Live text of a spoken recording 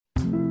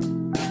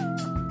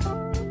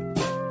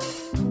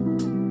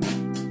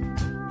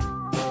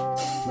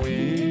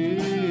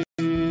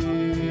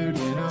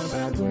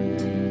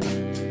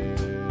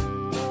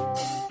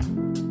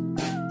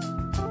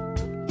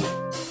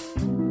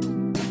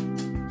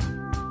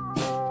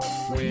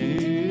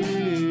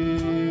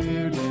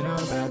Weird in a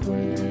bad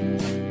way.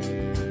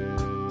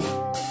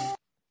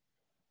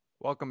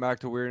 Welcome back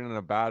to Weird in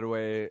a Bad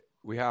Way.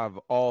 We have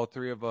all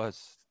three of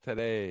us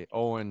today,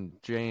 Owen,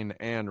 Jane,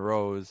 and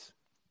Rose.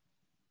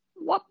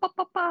 Woo!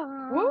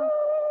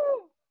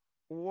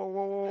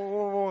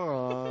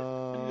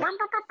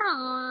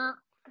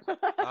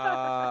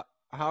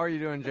 How are you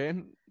doing,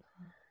 Jane?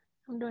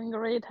 I'm doing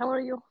great. How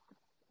are you?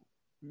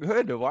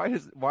 Good.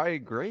 Why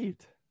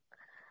great?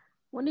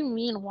 What do you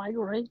mean, why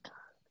great?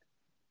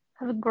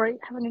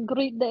 Having a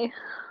great day.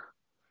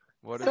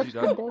 What Such have you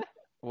done? good day.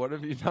 What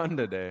have you done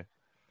today?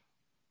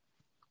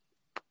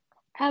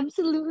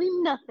 Absolutely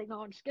nothing.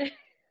 No, I'm just kidding.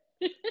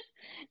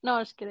 No,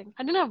 I'm just kidding.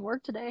 I didn't have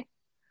work today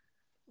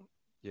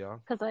Yeah.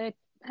 because I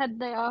had a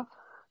day off.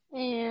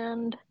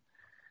 And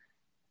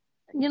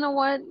you know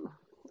what?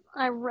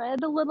 I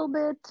read a little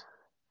bit.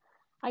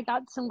 I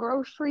got some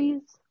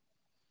groceries.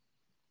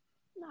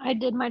 I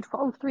did my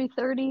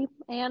 3:30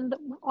 and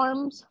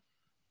arms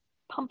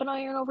pump and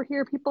iron over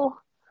here, people.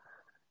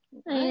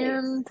 Nice.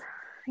 And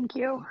thank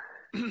you.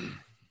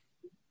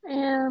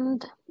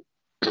 And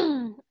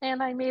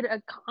and I made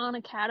a Khan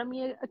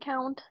Academy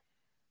account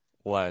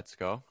Let's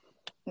go.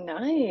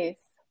 Nice.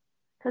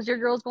 because your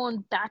girl's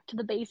going back to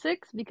the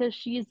basics because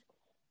she's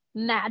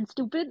mad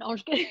stupid. No, I'm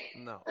just kidding.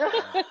 No.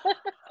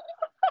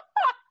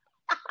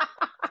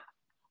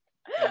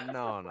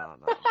 No.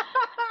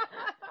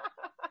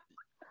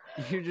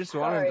 You just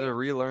wanted to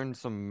relearn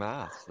some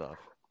math stuff.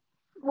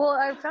 Well,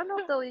 I found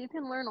out though you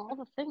can learn all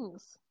the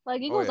things.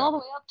 Like it goes all the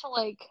way up to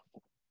like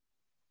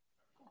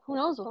who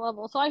knows what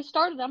level. So I'm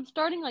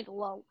starting like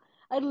low.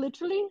 I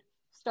literally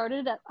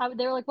started at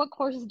they were like, what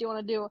courses do you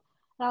want to do?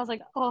 And I was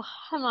like, oh,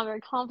 I'm not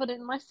very confident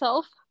in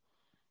myself.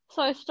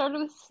 So I started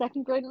with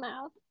second grade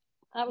math.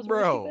 That was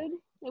really stupid.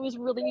 It was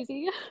really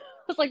easy. I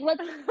was like,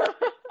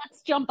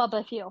 let's jump up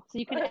a few so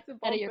you can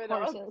edit your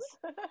courses.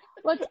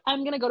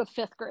 I'm gonna go to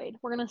fifth grade.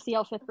 We're gonna see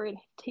how fifth grade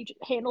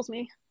handles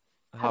me.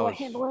 How I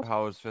handle it.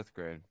 How was fifth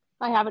grade?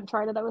 I haven't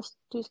tried it. I was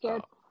too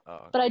scared.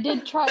 Okay. But I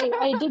did try.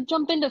 I did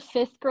jump into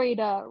fifth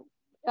grade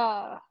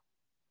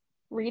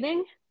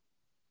reading.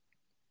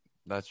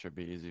 That should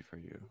be easy for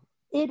you.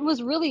 It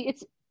was really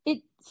it's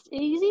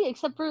easy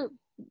except for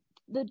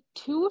the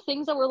two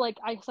things that were like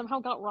I somehow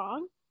got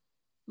wrong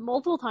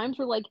multiple times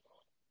were like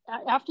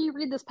after you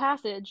read this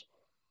passage,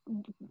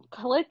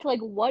 click like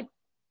what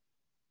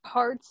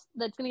parts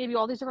that's going to give you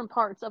all these different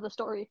parts of the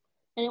story,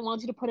 and it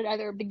wants you to put it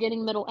either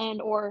beginning, middle,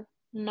 end, or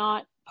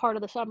not part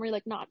of the summary,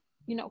 like not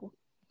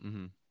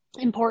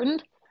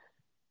important.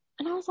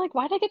 And I was like,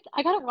 why did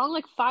I got it wrong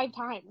like 5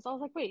 times? I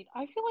was like, wait,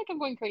 I feel like I'm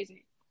going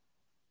crazy.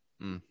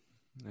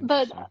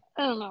 But I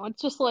don't know.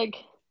 It's like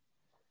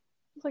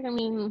I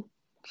mean,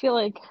 I feel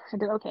like I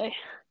did okay.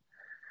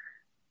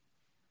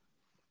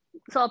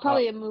 So I'll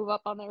probably move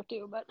up on there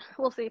too, but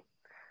we'll see.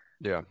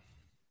 Yeah.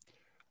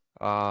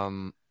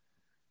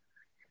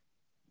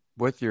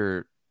 With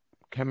your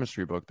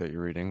chemistry book that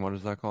you're reading, what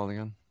is that called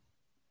again?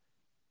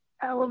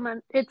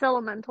 It's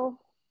Elemental.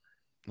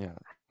 Yeah.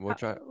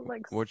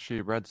 Which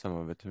she read some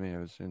of it to me. It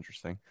was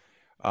interesting.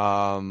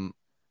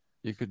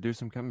 You could do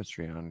some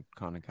chemistry on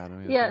Khan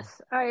Academy.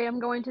 Yes, I am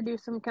going to do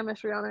some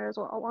chemistry on there as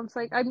well.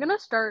 I'm gonna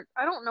start.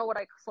 I don't know what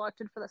I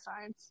selected for the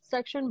science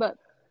section, but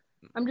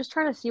I'm just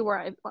trying to see where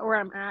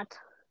I'm at,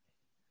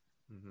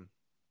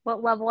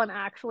 what level I'm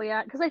actually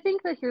at. Because I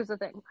think that here's the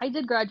thing: I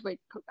did graduate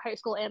high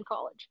school and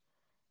college.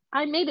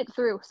 I made it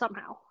through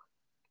somehow.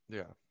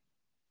 Yeah.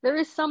 There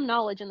is some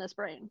knowledge in this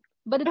brain,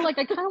 but it's like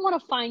I kind of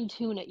want to fine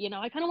tune it.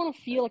 I kind of want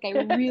to feel like I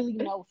really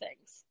know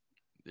things.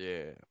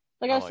 Yeah.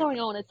 Like I was telling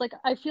Owen, it's like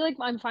I feel like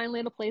I'm finally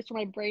at a place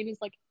where my brain is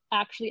like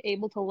actually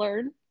able to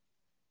learn,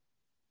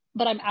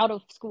 but I'm out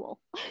of school.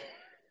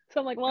 So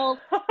I'm like, well,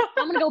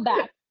 I'm gonna go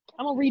back.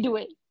 I'm gonna redo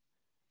it.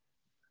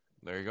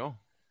 There you go.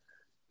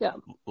 Yeah.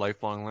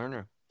 Lifelong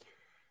learner.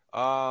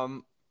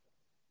 I'm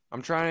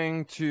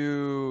trying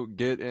to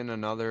get in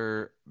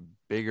another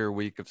bigger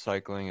week of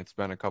cycling. It's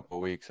been a couple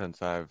of weeks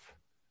since I've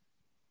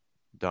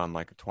done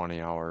like a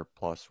 20-hour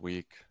plus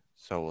week,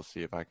 so we'll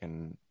see if I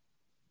can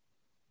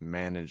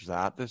manage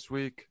that this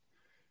week.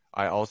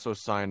 I also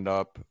signed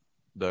up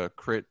the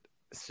crit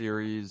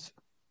series.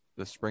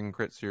 The spring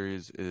crit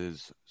series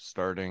is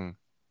starting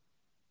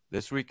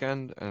this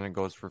weekend, and it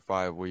goes for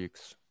 5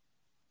 weeks.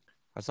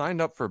 I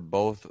signed up for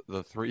both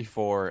the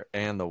 3-4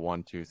 and the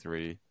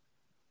 1-2-3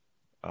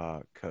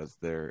 because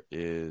there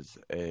is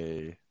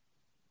a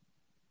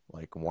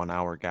 1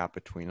 hour gap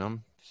between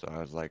them. So I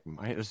was like,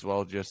 might as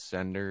well just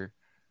send her,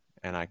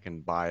 and I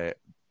can buy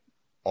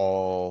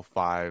all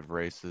 5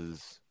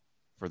 races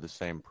for the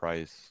same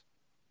price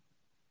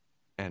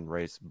and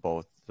race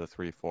both the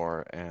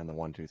 3-4 and the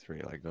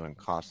 1-2-3. Like, doing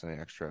cost any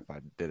extra if I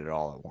did it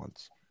all at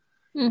once.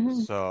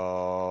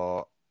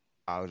 So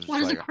I was just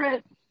what is a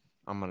crit?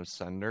 I'm gonna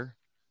send her.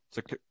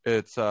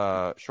 It's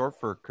short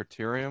for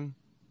criterium,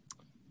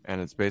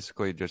 and it's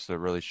basically just a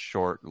really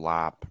short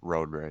lap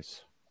road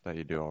race that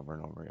you do over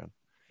and over again.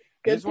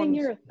 Good thing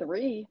you're a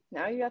 3.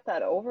 Now you got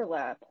that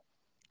overlap.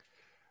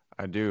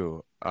 I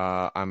do.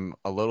 I'm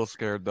a little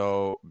scared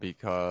though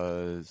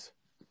because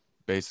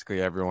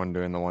basically everyone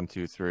doing the 1,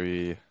 2,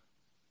 3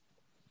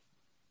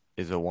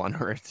 is a 1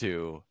 or a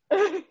 2,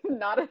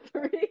 Not a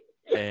 3.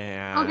 Okay,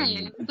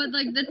 and but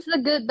like that's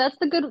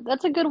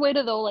a good way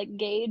to though like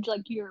gauge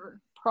like your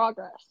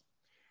progress.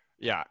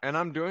 yeah, and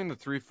I'm doing the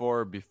 3,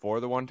 4 before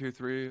the 1, 2,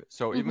 3.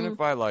 So even Mm-hmm.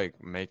 if I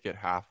like make it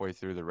halfway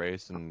through the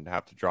race and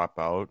have to drop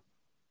out,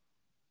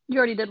 You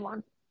already did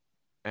one.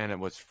 and it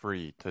was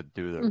free to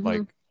do the Mm-hmm.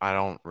 like, I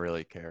don't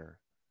really care.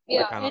 I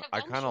Yeah, kind of and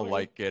I kind of eventually,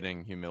 like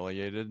getting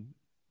humiliated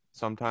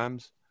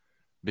sometimes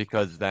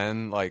because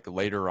then like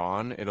later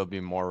on it'll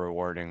be more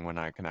rewarding when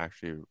I can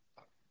actually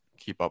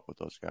keep up with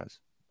those guys.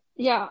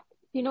 yeah.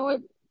 You know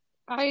what?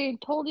 I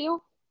told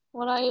you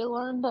what I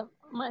learned at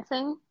my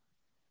thing.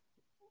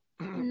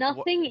 What?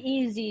 Nothing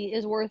easy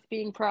is worth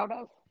being proud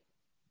of.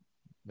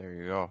 There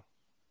you go.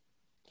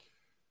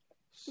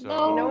 You know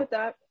Though So, what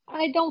that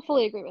I don't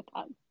fully agree with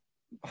that.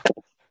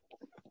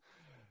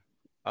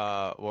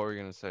 what were you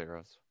gonna say,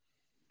 Russ?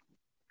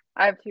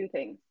 I have two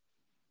things.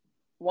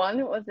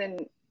 One was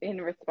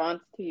in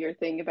response to your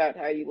thing about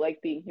how you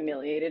like being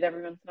humiliated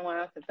every once in a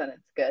while, because then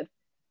it's good.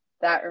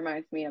 That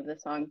reminds me of the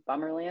song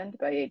Bummerland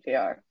by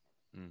AJR.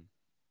 Mm.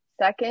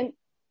 Second,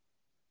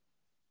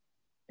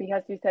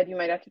 because you said you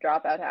might have to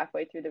drop out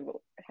halfway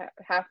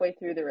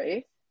through the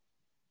race,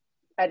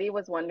 Eddie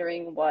was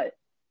wondering what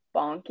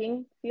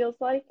bonking feels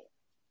like.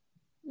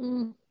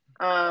 Mm.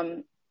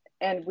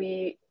 And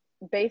we,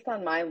 based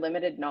on my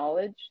limited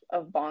knowledge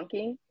of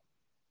bonking,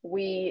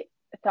 we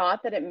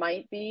thought that it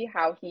might be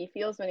how he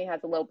feels when he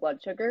has a low blood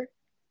sugar,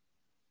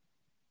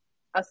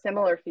 a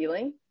similar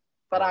feeling.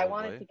 But I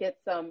wanted Probably. to get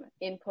some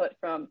input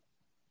from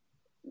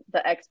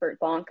the expert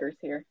bonkers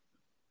here.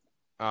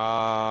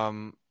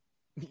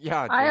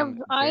 Yeah, I have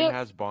Jane I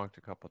has bonked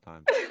a couple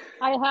times.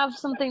 I have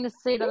something to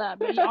say to that,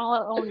 but I'll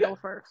let Owen go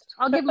first.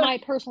 I'll give my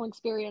personal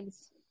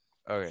experience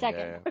Okay,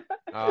 second.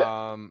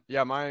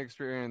 yeah, my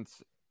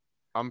experience,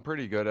 I'm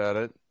pretty good at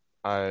it.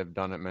 I've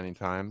done it many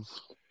times.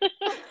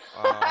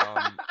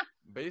 Um,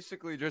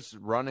 Basically just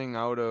running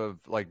out of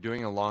like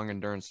doing a long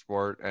endurance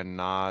sport and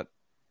not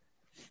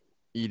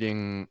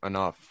eating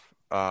enough.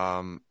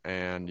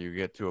 And you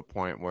get to a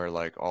point where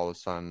like all of a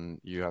sudden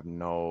you have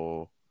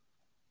no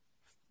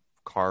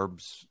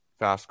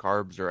fast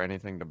carbs or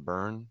anything to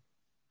burn.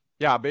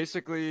 Yeah,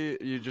 basically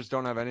you just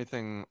don't have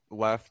anything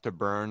left to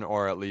burn,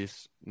 or at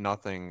least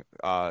nothing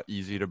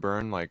easy to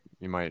burn. Like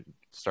you might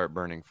start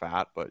burning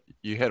fat, but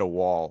you hit a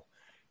wall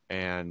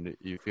and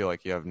you feel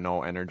like you have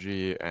no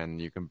energy and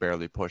you can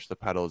barely push the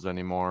pedals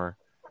anymore,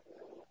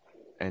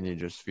 and you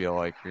just feel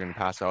like you're gonna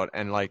pass out.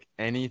 And like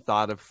any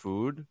thought of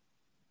food,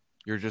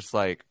 you're just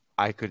like,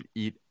 I could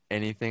eat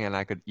anything and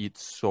I could eat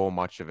so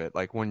much of it.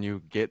 Like when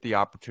you get the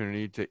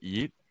opportunity to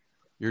eat,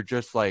 you're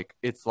just like,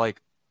 it's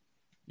like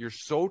you're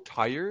so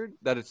tired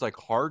that it's like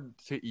hard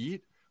to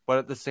eat, but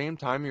at the same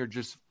time you're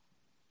just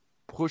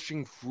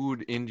pushing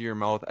food into your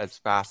mouth as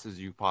fast as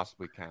you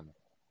possibly can.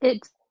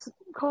 It's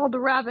called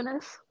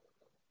ravenous.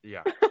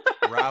 Yeah.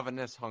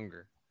 Ravenous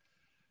hunger.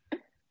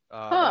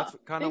 Huh. That's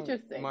kind of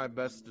Interesting. my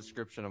best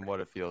description of what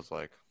it feels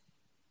like.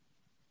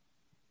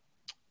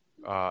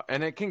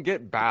 And it can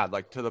get bad,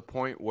 like to the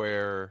point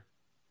where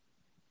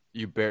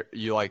you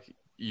like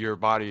your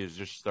body is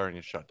just starting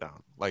to shut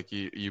down. Like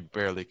you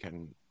barely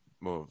can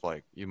move.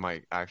 Like you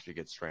might actually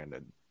get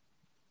stranded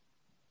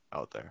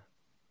out there.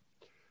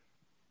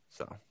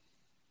 So,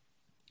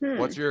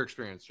 what's your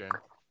experience, Jane?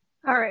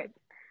 All right.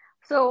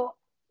 So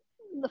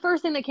the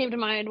first thing that came to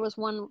mind was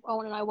when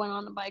Owen and I went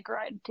on a bike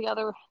ride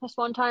together this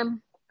one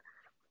time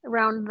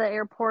around the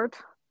airport.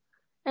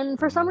 And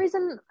for some Mm-hmm.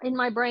 reason in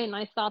my brain,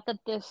 I thought that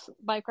this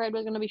bike ride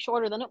was going to be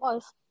shorter than it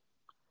was.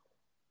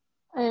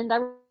 And I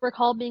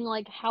recall being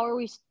like, how are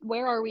we?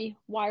 Where are we?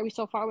 Why are we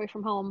so far away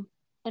from home?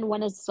 And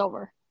when is this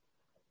over?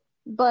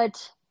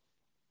 But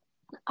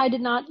I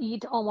did not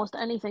eat almost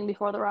anything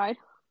before the ride.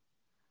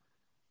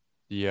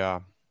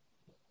 Yeah.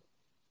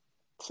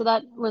 So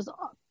that was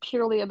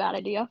purely a bad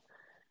idea.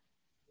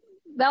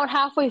 About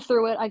halfway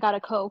through it, I got a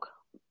Coke,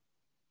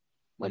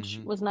 which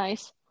Mm-hmm. was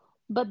nice.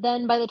 But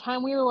then by the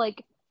time we were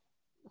like,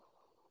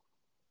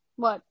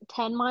 what,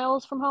 10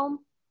 miles from home,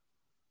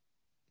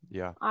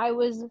 Yeah. I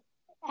was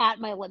at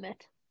my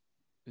limit.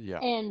 Yeah.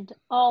 And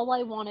all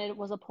I wanted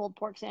was a pulled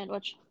pork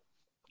sandwich.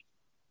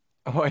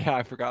 Oh yeah,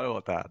 I forgot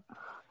about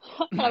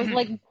I was that.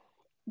 like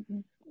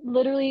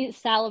literally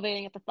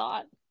salivating at the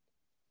thought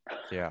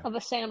Yeah. of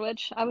a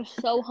sandwich. I was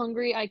so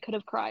hungry I could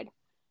have cried.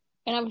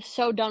 And I was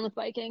so done with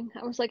biking.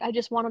 I was like, I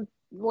just want to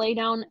lay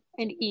down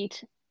and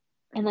eat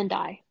and then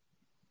die.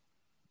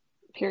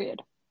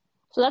 Period.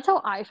 So that's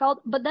how I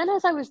felt. But then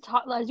as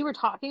you were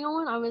talking,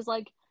 Owen, I was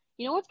like,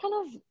 you know what's kind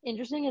of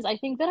interesting is I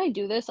think that I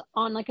do this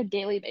on like a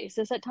daily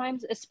basis at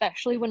times,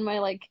 especially when my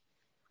like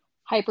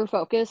hyper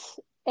focus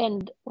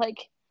and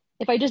like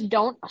if I just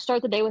don't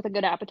start the day with a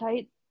good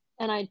appetite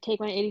and I take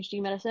my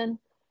ADHD medicine,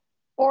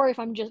 or if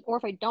I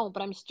don't,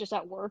 but I'm just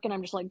at work and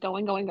I'm just like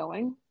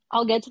going,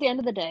 I'll get to the end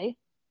of the day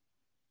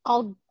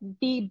I'll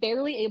be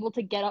barely able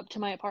to get up to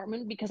my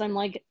apartment because I'm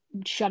like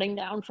shutting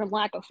down from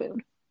lack of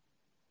food.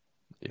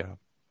 Yeah.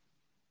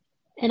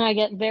 And I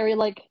get very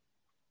like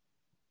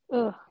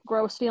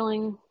gross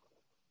feeling,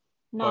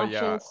 Oh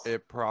yeah, nauseous.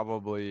 it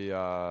probably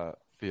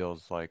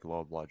feels like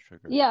low blood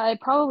sugar. Yeah,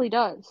 it probably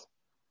does.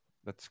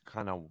 That's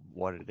kind of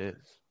what it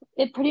is.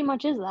 It pretty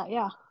much is that,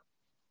 yeah.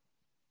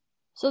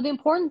 So the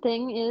important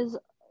thing is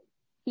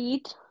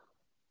eat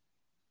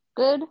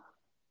good,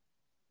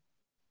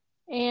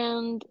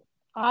 and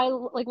I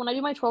like when I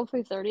do my 12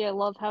 through 30, I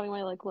love having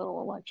my like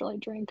little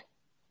electrolyte drink.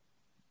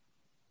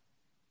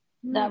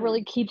 That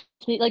really keeps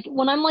me like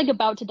when I'm like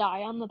about to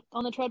die on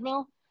the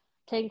treadmill,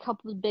 take a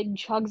couple of big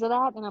chugs of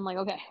that, and I'm like,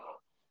 okay,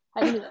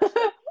 I can do this.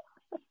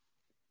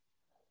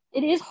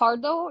 It is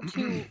hard though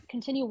to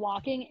continue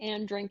walking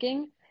and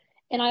drinking,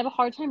 and I have a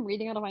hard time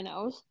breathing out of my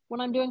nose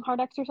when I'm doing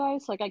hard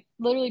exercise. Like I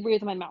literally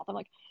breathe in my mouth. I'm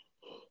like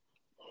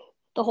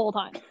the whole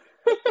time.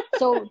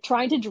 So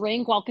trying to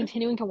drink while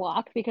continuing to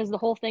walk because the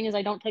whole thing is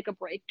I don't take a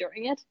break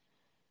during it,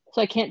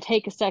 so I can't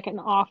take a second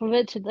off of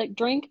it to like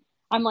drink.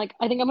 I'm like,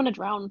 I think I'm gonna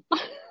drown.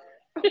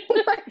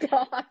 Oh my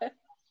god.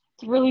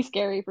 It's really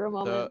scary for a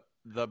moment.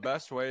 The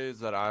best ways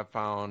that I've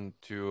found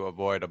to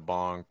avoid a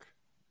bonk,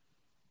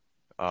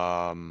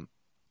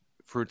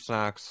 fruit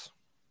snacks,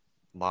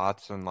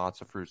 lots and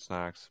lots of fruit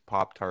snacks.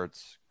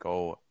 Pop-Tarts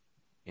go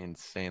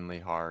insanely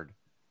hard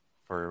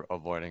for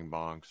avoiding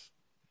bonks.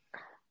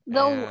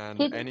 Though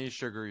And any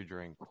sugary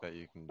drink that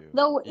you can do.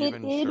 Though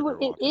Even sugar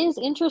it water. is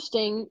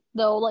interesting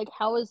though, like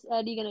how is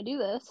Eddie gonna do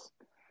this?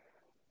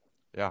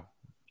 Yeah.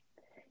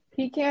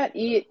 He can't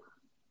eat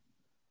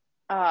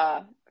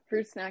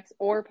fruit snacks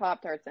or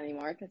Pop-Tarts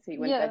anymore because he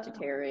went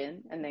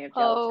vegetarian and they have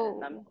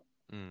gelatin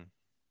in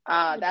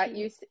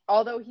them.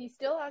 Although he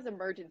still has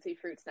emergency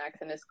fruit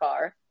snacks in his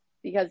car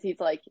because he's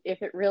like,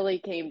 if it really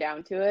came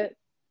down to it,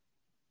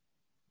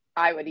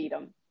 I would eat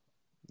them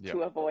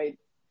to avoid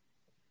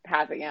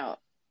passing out.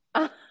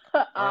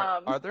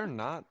 Are there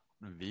not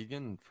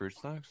vegan fruit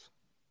snacks?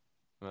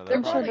 No,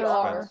 there probably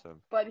are,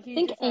 but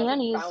he just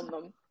hasn't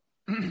found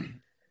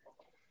them.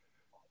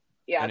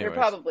 Yeah, there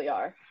probably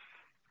are.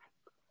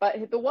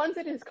 But the ones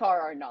in his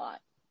car are not.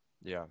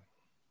 Yeah.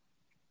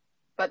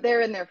 But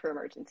they're in there for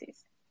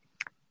emergencies.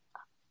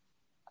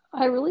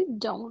 I really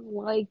don't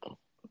like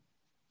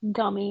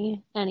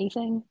gummy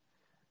anything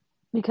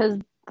because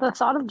the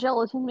thought of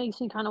gelatin makes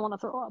me kind of want to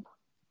throw up.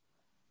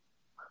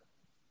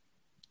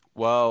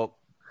 Well,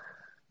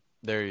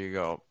 there you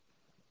go.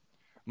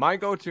 My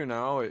go-to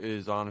now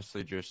is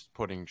honestly just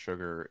putting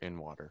sugar in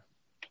water.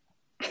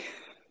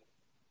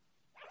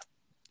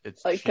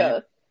 It's like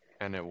cheap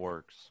and it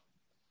works.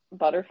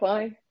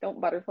 Butterfly?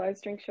 Don't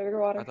butterflies drink sugar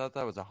water? I thought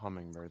that was a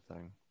hummingbird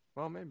thing.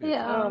 Well, maybe.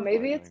 Yeah.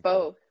 Maybe it's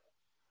both.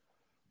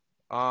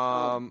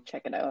 I'll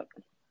check it out.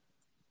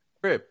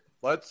 Great.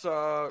 Let's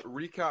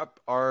recap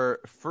our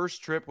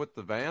first trip with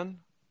the van,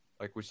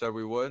 like we said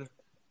we would.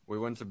 We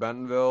went to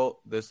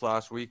Bentonville this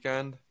last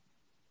weekend,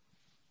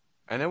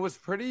 and it was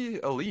pretty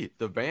elite.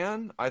 The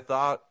van, I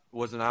thought,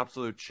 was an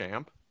absolute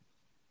champ.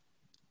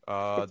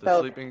 The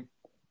sleeping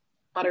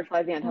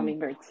butterflies and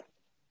hummingbirds.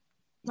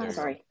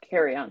 Sorry,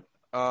 carry on.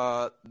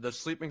 The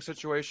sleeping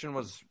situation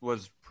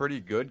was pretty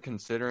good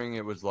considering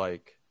it was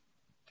like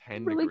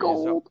 10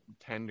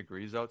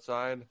 degrees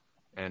outside,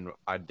 and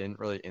I didn't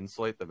really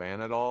insulate the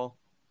van at all.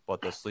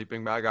 But the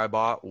sleeping bag I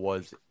bought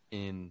was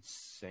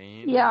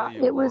insane. Yeah,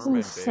 it was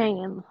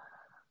insane.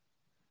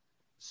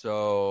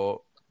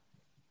 So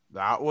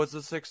that was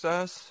a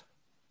success.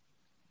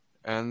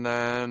 And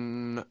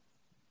then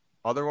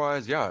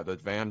otherwise, yeah, the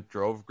van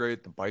drove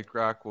great. The bike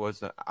rack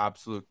was an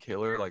absolute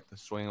killer, like the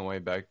swing away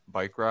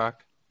bike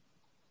rack.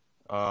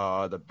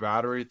 The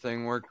battery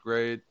thing worked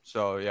great.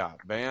 So yeah,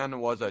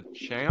 van was a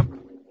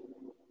champ.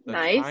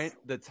 Nice.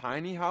 The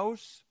tiny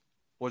house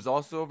was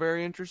also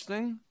very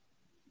interesting.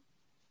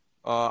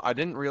 I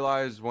didn't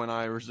realize when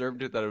I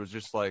reserved it that it was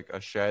just like a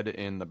shed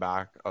in the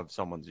back of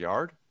someone's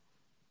yard.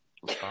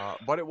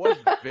 But it was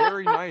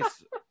very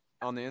nice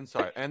on the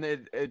inside. And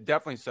it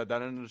definitely said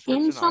that in the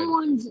description. In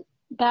someone's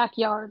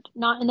backyard,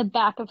 not in the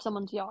back of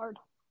someone's yard.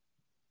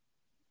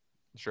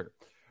 Sure.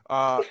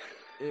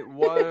 It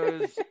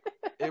was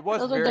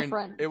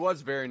different. It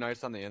was very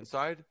nice on the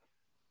inside.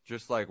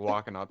 Just like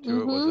walking up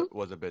to it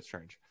was a bit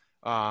strange.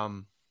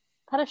 Had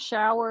a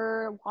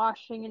shower,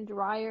 washing and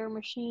dryer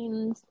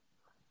machines.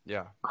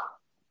 Yeah.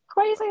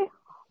 Crazy.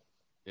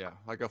 Yeah,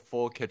 like a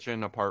full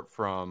kitchen apart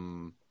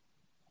from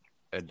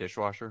a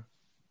dishwasher.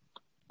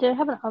 Did it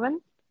have an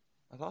oven?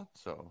 I thought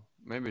so.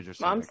 Maybe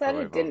just Mom said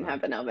it didn't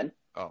have an oven.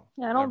 Oh.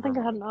 Yeah, I don't think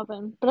it had an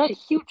oven, but it had a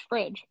huge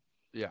fridge.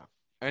 Yeah.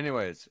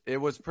 Anyways, it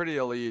was pretty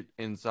elite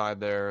inside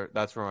there.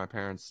 That's where my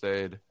parents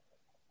stayed.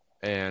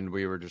 And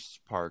we were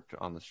just parked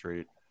on the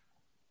street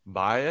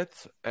by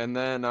it. And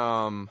then,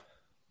 oh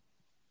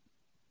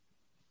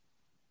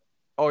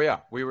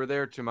yeah, we were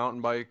there to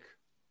mountain bike.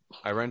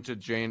 I rented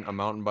Jane a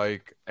mountain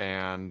bike.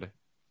 And,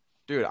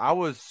 dude, I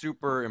was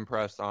super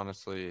impressed,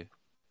 honestly.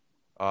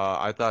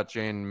 I thought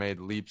Jane made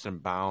leaps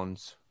and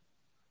bounds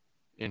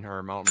in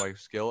her mountain bike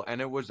skill.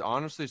 And it was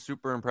honestly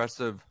super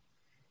impressive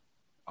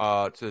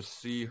to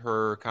see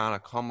her kind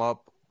of come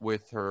up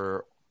with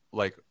the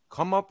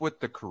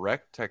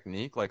correct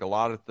technique, like a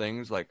lot of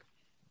things like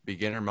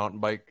beginner mountain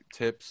bike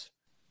tips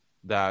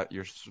that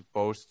you're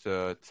supposed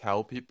to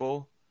tell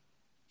people.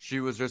 She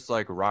was just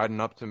like riding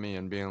up to me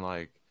and being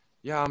like,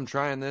 yeah, I'm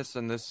trying this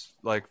and this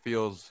like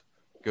feels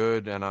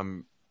good. And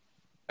I'm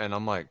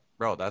like,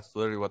 bro, that's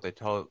literally what they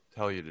tell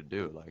you to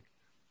do. Like,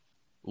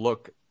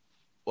 look,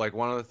 like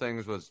one of the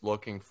things was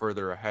looking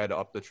further ahead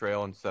up the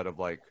trail instead of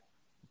like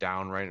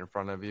down right in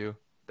front of you.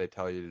 They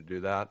tell you to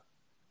do that.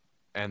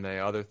 And the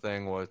other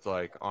thing was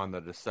like on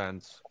the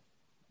descents,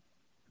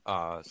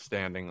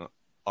 standing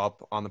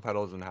up on the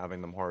pedals and having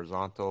them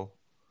horizontal.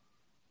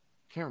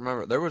 Can't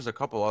remember. There was a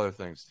couple other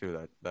things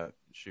too that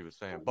she was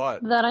saying,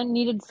 but that I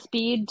needed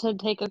speed to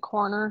take a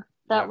corner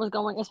that was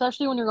going,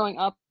 especially when you're going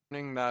up.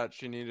 That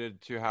she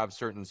needed to have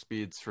certain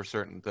speeds for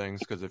certain things,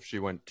 because if she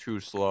went too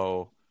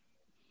slow,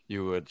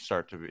 you would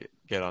start to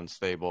get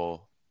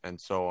unstable and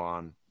so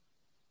on.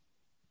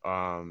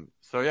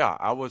 So yeah,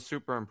 I was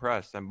super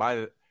impressed, and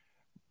by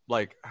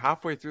like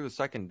halfway through the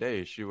second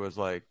day, she was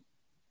like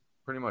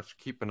pretty much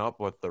keeping up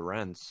with the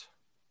rents,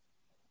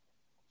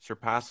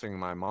 surpassing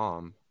my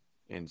mom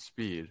in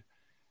speed.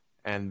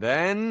 And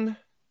then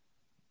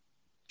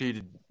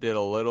she did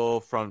a little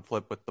front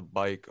flip with the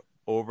bike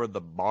over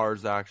the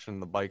bars action.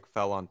 The bike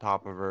fell on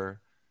top of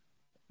her.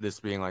 This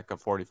being like a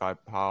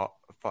 45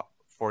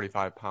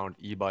 pound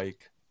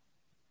e-bike.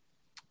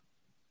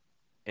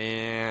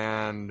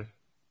 And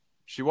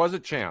she was a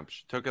champ.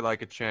 She took it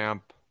like a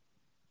champ.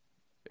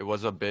 It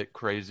was a bit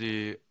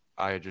crazy.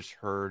 I just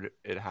heard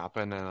it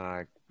happen and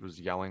I was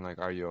yelling like,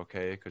 "Are you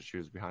okay?" Because she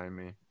was behind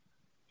me.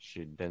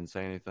 She didn't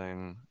say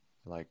anything.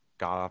 Like,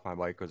 got off my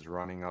bike, was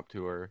running up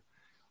to her.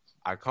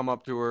 I come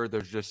up to her.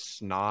 There's just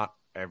snot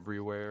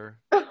everywhere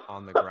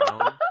on the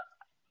ground.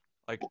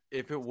 Like,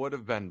 if it would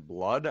have been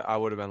blood, I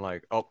would have been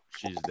like, "Oh,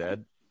 she's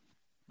dead."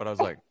 But I was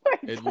like,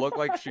 it looked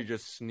like she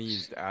just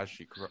sneezed as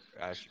she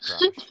crashed.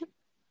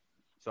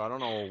 So I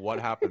don't know what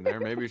happened there.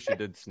 Maybe she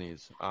did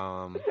sneeze.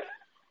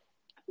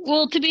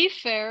 Well, to be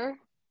fair,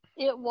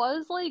 it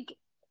was like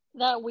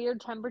that weird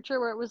temperature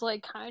where it was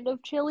like kind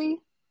of chilly.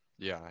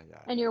 Yeah.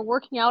 And you're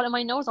working out, and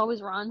my nose always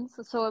runs,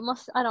 so it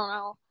must. I don't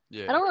know.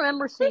 Yeah. I don't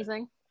remember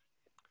sneezing.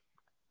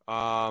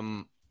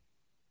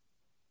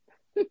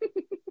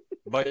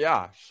 But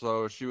yeah,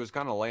 so she was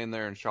kind of laying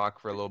there in shock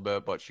for a little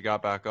bit, but she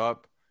got back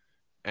up,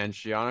 and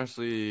she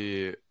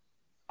honestly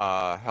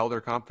held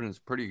her confidence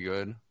pretty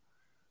good,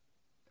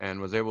 and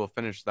was able to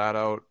finish that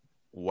out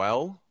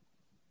well.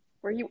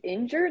 Were you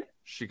injured?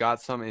 She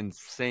got some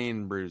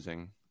insane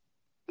bruising.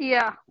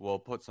 Yeah. We'll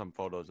put some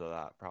photos of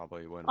that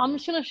probably when I'm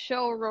just gonna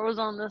show Rose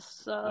on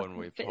this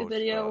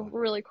video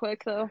really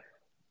quick though,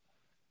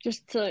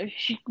 just so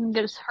she can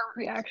get her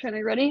reaction. Are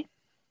you ready?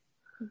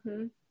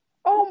 Mm-hmm.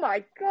 Oh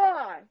my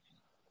gosh!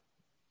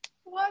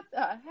 What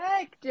the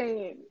heck,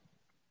 James?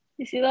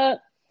 You see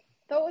that?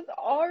 Those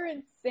are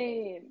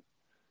insane.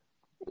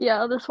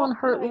 Yeah, this one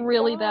hurt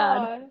really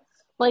bad.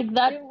 Like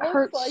that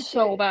hurt like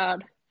so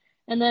bad.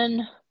 And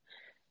then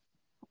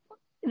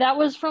that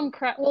was from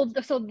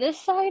so this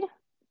side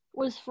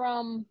was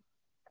from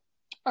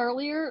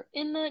earlier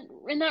in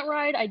that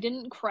ride. I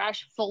didn't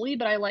crash fully,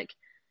 but I like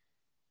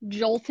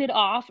jolted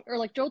off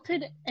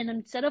and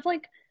instead of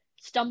like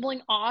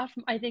stumbling off,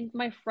 I think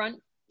the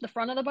front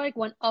of the bike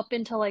went up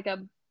into like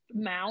a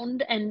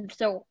mound, and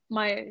so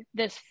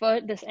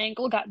this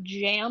ankle got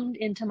jammed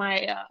into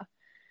my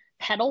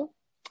pedal.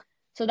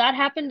 So that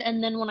happened,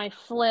 and then when I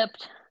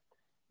flipped,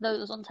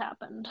 those ones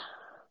happened.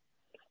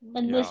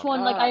 And this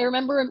one, like, I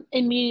remember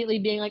immediately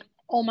being like,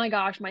 oh my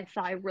gosh, my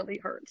thigh really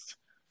hurts.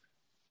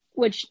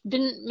 Which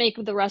didn't make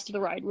the rest of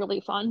the ride really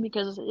fun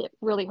because it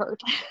really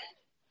hurt.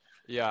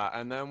 Yeah,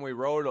 and then we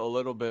rode a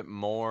little bit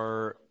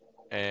more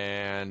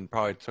and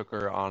probably took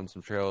her on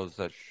some trails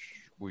that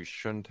we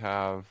shouldn't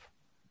have.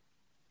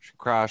 She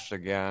crashed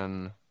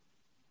again,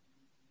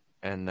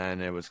 and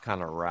then it was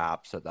kind of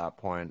wraps at that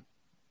point.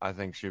 I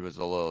think she was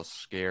a little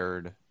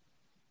scared.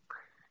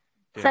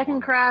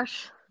 Second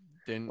crash.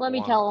 Let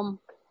me tell him.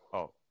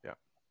 Oh, yeah.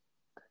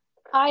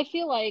 I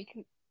feel like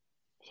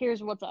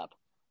here's what's up.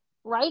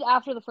 Right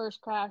after the first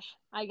crash,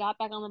 I got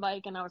back on the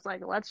bike and I was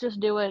like, let's just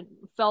do it.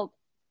 Felt,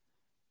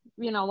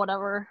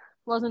 whatever.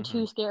 Wasn't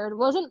too scared.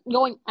 Wasn't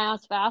going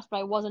as fast, but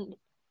I wasn't,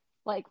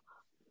 like,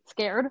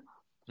 scared.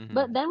 Mm-hmm.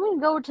 But then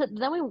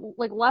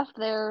we left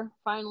there,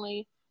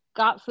 finally,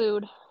 got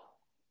food.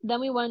 Then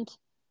we went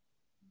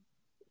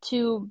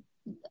to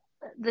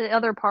the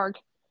other park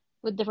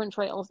with different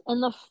trails.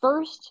 And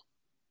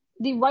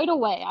right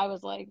away, I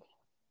was like,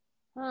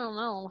 I don't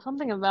know,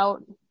 something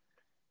about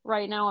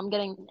right now I'm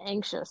getting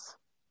anxious.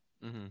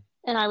 Mm-hmm.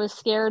 And I was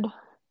scared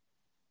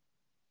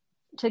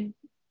to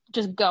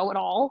just go at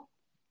all.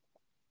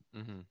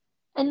 Mm-hmm.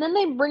 And then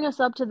they bring us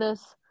up to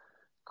this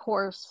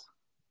course,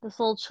 this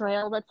little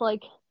trail that's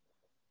like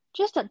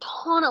just a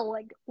ton of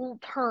like little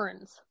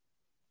turns,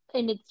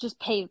 and it's just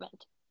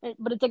pavement.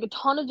 But it's like a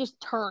ton of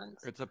just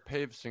turns. It's a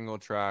paved single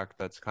track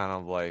that's kind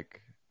of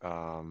like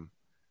a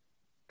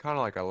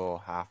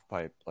little half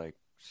pipe, like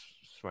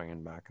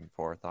swinging back and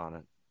forth on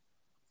it.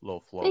 A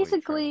little flowy.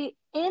 Basically,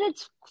 and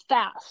it's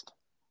fast.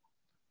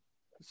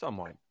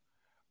 Somewhat.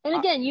 And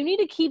again, you need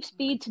to keep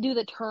speed to do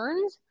the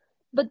turns,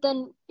 but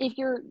then if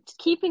you're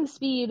keeping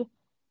speed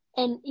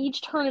and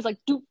each turn is like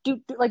doop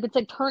doop, like it's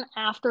like turn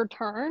after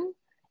turn,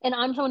 and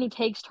I'm someone who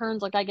takes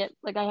turns, like I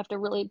have to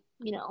really,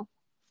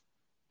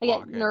 I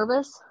get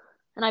nervous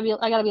and I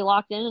gotta be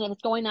locked in, and if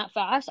it's going that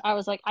fast,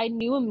 I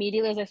knew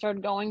immediately as I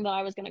started going that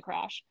I was gonna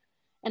crash.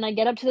 And I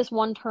get up to this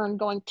one turn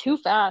going too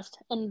fast,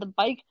 and the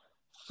bike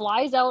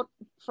flies out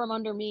from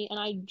under me, and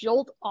I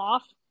jolt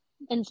off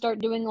and start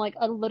doing like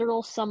a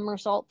literal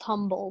somersault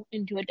tumble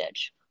into a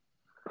ditch.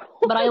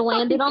 But I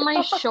landed on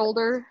my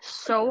shoulder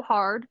so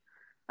hard.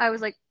 I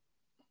was like,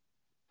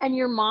 and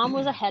your mom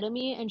was ahead of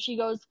me, and she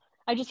goes,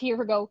 I just hear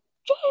her go,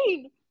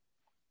 Jane!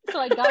 So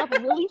I got up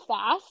really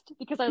fast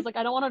because I was like,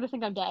 I don't want her to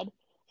think I'm dead.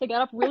 So I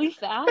got up really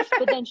fast,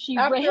 but then she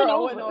After ran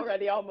Owen over.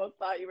 already almost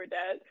thought you were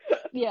dead.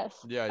 Yes.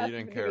 Yeah, you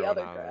didn't care when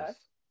I was...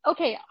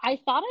 Okay, I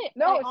thought it...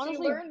 No,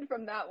 honestly, she learned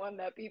from that one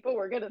that people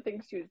were going to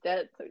think she was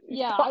dead, so she's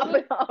yeah,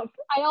 popping up.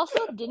 I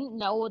also didn't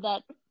know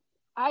that...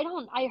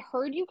 I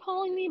heard you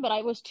calling me, but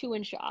I was too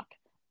in shock.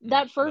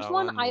 That first that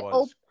one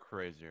was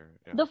crazier.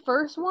 Yeah. The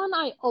first one,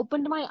 I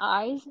opened my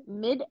eyes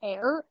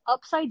mid-air,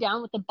 upside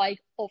down with the bike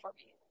over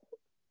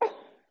me.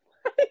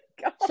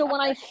 So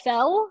when I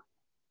fell,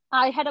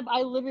 I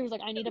literally was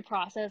like, I need to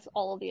process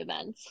all of the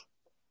events.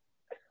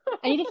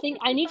 I need to think,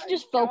 I need to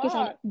just focus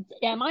on,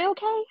 am I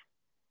okay?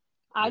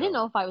 I didn't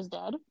know if I was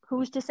dead.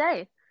 Who's to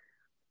say?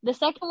 The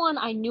second one,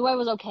 I knew I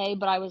was okay,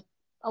 but I was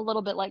a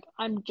little bit like,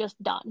 I'm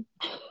just done.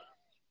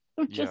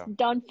 I'm just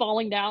done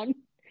falling down.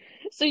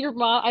 So your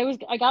mom,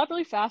 I got up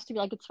really fast to be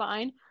like, it's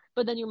fine.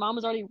 But then your mom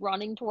was already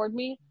running toward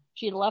me.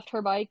 She had left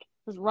her bike,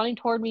 was running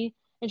toward me,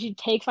 and she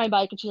takes my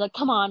bike and she's like,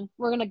 come on,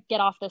 we're going to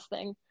get off this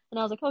thing. And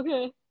I was like,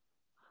 okay.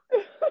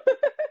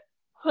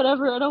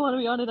 Whatever, I don't want to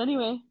be on it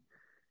anyway.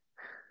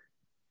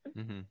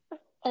 Mm-hmm.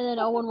 And then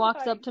Owen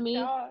walks up to me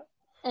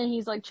and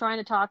he's like trying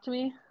to talk to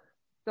me.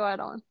 Go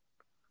ahead, Owen.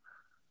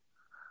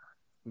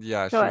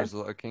 Yeah, she was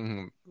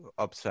looking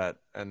upset.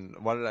 And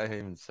what did I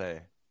even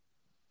say?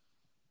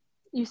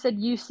 You said,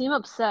 you seem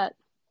upset.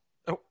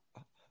 Oh.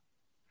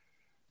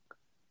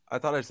 I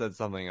thought I said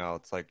something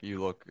else. Like,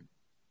 you look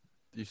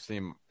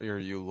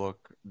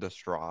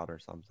distraught or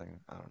something.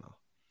 I don't know.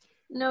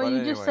 No,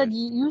 but just said,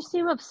 you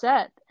seem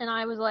upset. And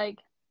I was like,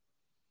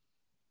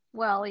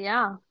 well,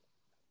 yeah.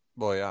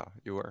 Well, yeah,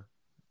 you were.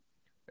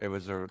 It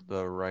was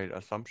the right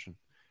assumption.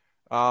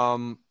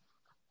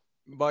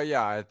 But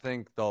yeah, I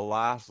think the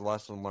last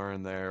lesson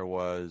learned there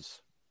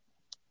was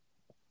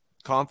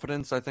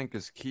confidence, I think,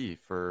 is key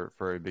for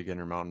a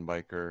beginner mountain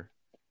biker.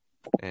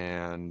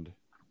 And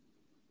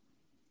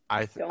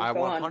I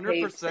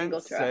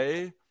 100%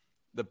 say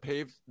the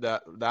paved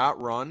that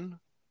run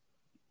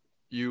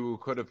you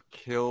could have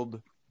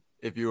killed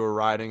if you were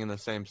riding in the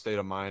same state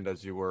of mind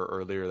as you were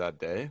earlier that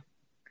day.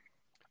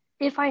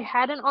 If I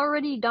hadn't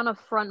already done a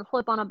front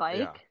flip on a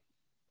bike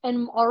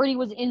and already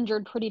was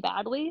injured pretty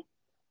badly,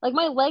 like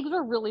my legs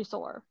were really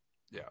sore.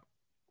 Yeah.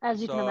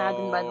 As you can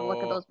imagine by the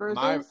look of those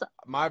bruises.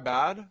 My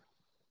bad.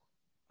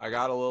 I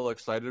got a little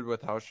excited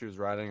with how she was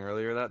riding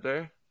earlier that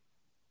day.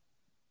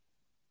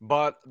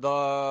 But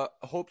the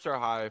hopes are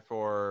high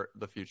for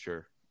the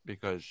future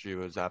because she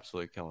was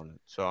absolutely killing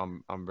it. So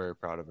I'm very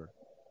proud of her.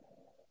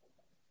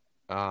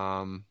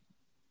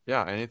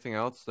 Yeah, anything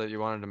else that you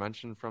wanted to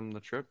mention from the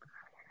trip?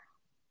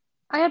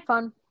 I had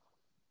fun.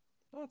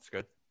 Oh, that's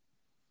good.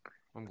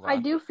 I'm glad. I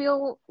do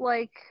feel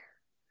like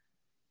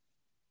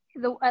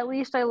at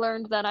least I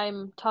learned that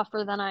I'm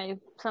tougher than I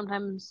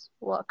sometimes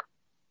look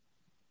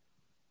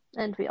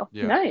and feel.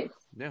 Yeah. Nice.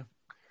 Yeah.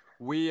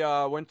 We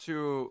went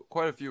to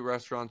quite a few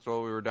restaurants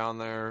while we were down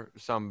there.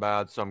 Some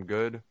bad, some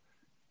good.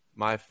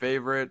 My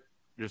favorite,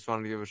 just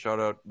wanted to give a shout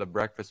out, the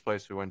breakfast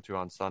place we went to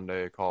on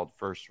Sunday called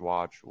First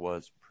Watch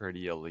was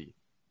pretty elite.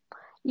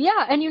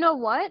 Yeah, and you know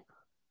what?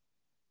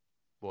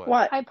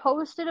 What? I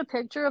posted a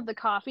picture of the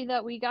coffee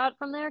that we got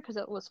from there because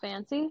it was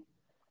fancy.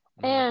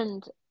 Mm-hmm.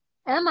 And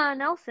Emma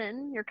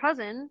Nelson, your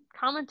cousin,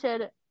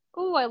 commented,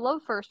 "Ooh, I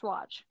love First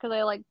Watch," because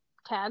I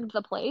tagged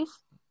the place.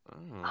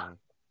 Oh.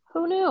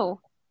 Who knew?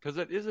 Because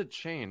it is a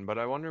chain, but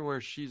I wonder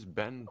where she's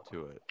been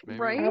to it. Maybe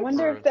right? I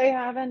wonder if they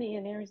have any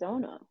in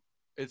Arizona.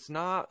 It's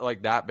not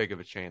that big of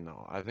a chain,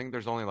 though. I think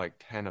there's only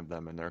 10 of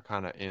them, and they're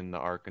kind of in the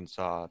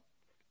Arkansas,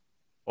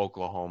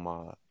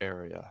 Oklahoma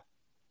area.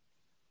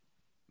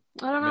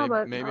 I don't know,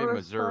 but maybe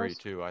Missouri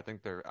too. I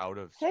think they're out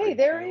of. Hey,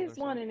 there is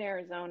one in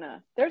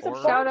Arizona. There's a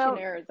bunch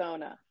in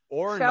Arizona.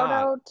 Or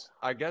not.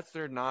 I guess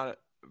they're not.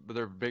 But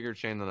they're a bigger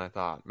chain than I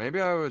thought. Maybe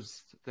I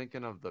was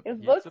thinking of the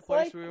pizza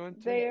place we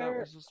went to. That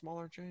was a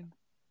smaller chain.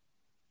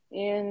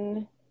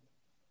 In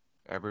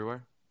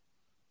everywhere.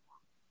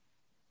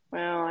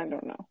 Well, I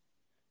don't know.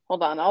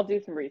 Hold on, I'll do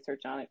some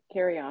research on it.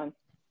 Carry on.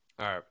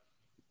 All right,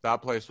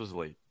 that place was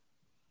elite.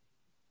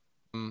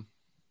 I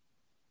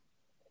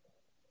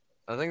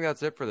think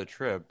that's it for the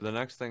trip. The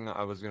next thing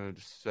I was going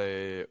to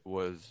say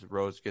was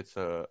Rose gets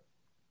a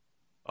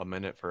a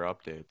minute for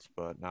updates,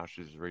 but now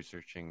she's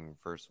researching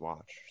first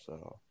watch.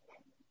 So,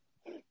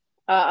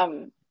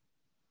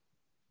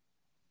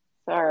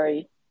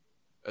 sorry.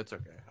 it's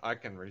okay. I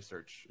can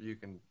research. You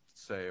can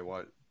say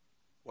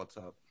what's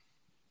up.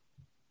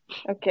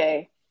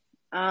 Okay.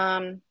 Here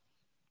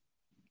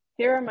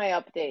are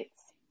my updates.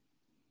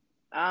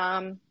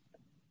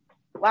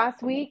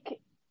 Last week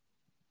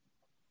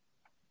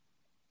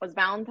was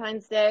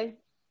Valentine's Day.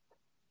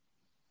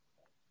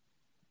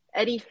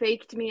 Eddie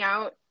faked me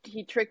out.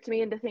 He tricked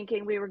me into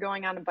thinking we were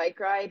going on a bike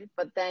ride,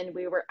 but then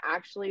we were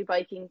actually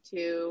biking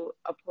to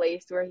a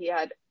place where he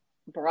had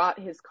brought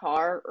his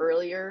car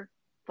earlier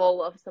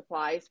full of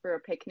supplies for a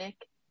picnic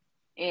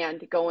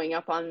and going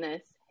up on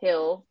this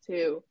hill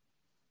to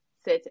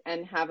sit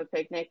and have a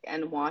picnic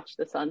and watch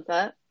the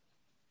sunset,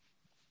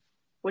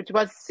 which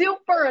was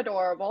super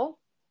adorable.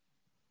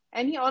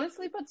 And he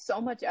honestly put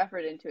so much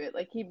effort into it.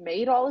 Like, he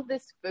made all of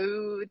this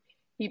food.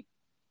 He,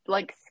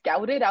 like,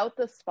 scouted out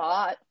the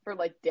spot for,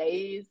 like,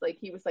 days. Like,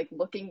 he was, like,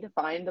 looking to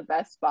find the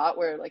best spot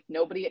where, like,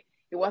 nobody,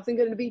 it wasn't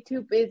going to be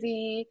too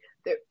busy.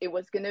 It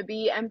was going to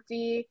be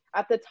empty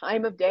at the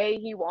time of day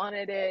he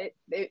wanted it.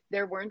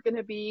 There weren't going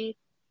to be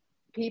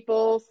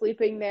people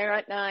sleeping there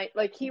at night.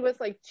 Like, he was,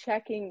 like,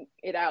 checking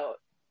it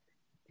out.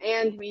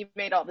 And we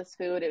made all this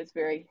food. It was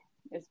very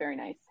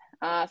nice.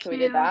 So we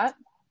did that.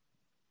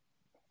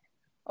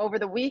 Over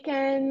the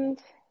weekend,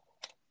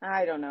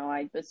 I don't know,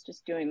 I was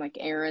just doing like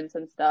errands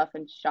and stuff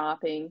and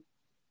shopping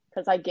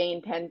because I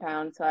gained 10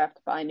 pounds, so I have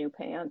to buy new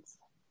pants.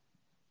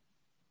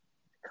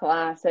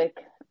 Classic.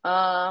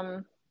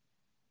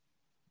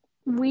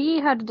 We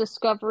had a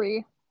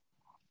discovery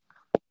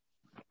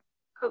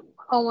of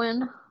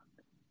Owen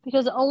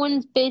because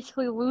Owen's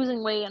basically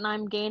losing weight and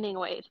I'm gaining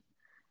weight.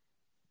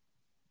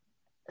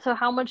 So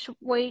how much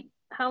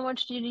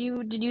did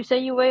you say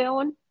you weigh,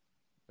 Owen?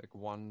 Like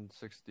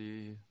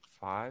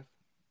 165.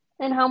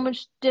 And how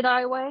much did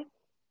I weigh?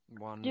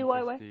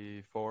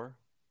 154.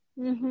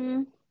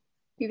 Mm-hmm.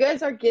 You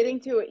guys are getting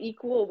to an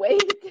equal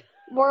weight.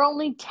 We're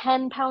only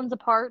 10 pounds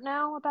apart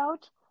now,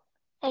 about.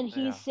 And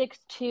he's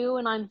 6'2"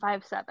 and I'm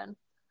 5'7".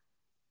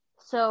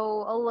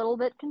 So a little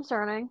bit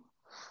concerning.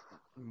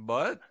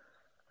 But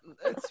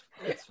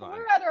it's fine.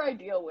 We're at our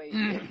ideal weight.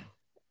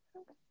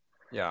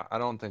 Yeah, I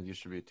don't think you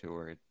should be too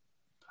worried.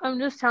 I'm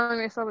just telling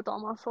myself it's all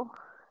muscle.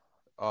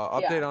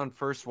 Update on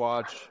First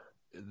Watch.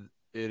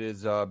 It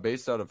is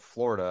based out of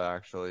Florida,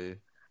 actually.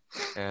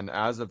 And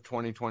as of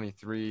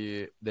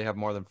 2023, they have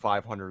more than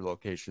 500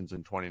 locations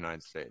in 29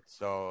 states.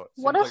 So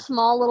what a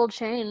small little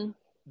chain.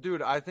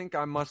 Dude, I think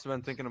I must have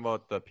been thinking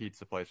about the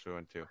pizza place we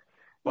went to.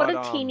 What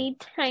a teeny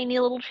tiny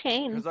little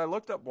chain. Because I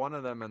looked up one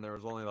of them and there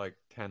was only like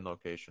 10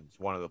 locations,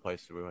 one of the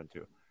places we went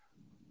to.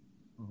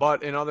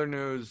 But in other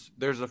news,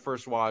 there's a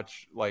First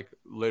Watch like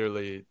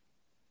literally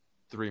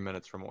 3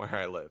 minutes from where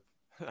I live.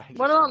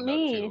 What about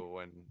me?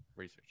 When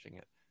researching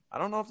it, I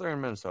don't know if they're in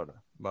Minnesota,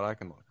 but I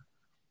can look.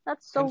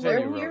 That's so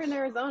weird. They're here in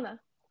Arizona.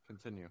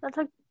 Continue.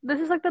 This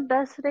is like the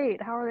best state.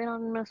 How are they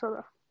not in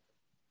Minnesota?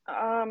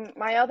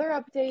 My other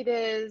update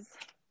is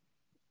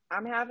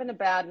I'm having a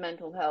bad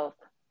mental health.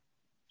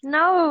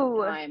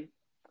 No. Time.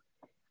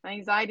 My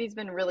anxiety's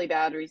been really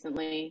bad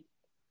recently.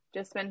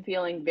 Just been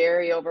feeling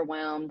very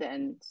overwhelmed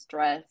and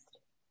stressed.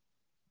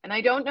 And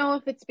I don't know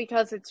if it's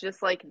because it's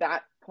just like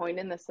that point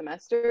in the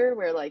semester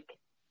where like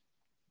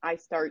I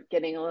start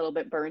getting a little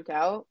bit burnt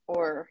out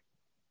or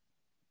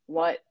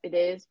what it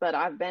is, but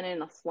I've been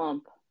in a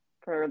slump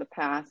for the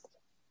past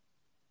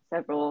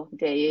several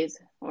days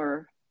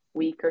or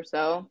week or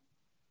so.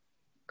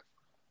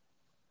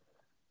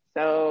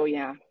 So,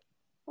 yeah.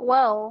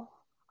 Well,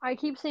 I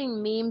keep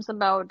seeing memes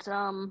about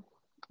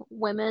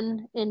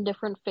women in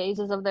different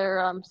phases of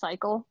their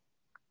cycle,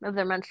 of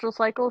their menstrual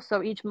cycle.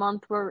 So each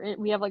month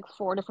we have like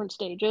 4 different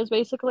stages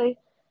basically,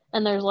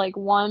 and there's like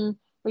one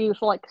where you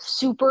feel like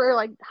super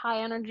like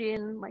high energy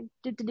and like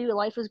do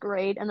life is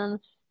great, and then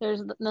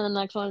the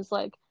next one is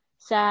like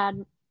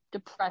sad,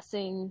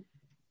 depressing,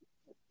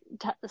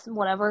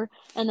 whatever,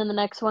 and then the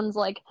next one's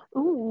like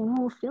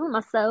ooh, feeling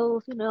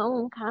myself,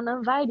 kind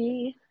of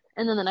vibey,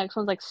 and then the next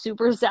one's like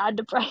super sad,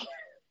 depressed.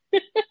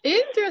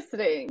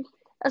 Interesting.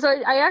 So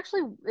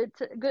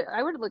it's good.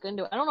 I would look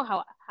into it. I don't know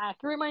how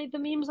accurate the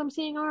memes I'm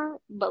seeing are,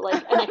 but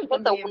like, and I can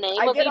get the name.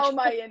 I get all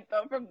my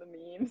info from the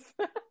memes.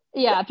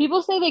 Yeah,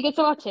 people say they get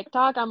some off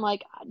TikTok. I'm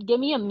like, give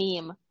me a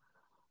meme.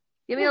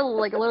 Give me a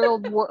like little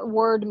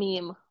word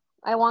meme.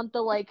 I want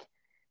the like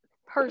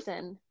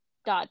person ...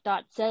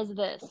 says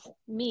this.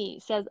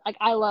 Me says like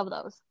I love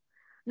those.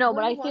 No,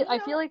 but I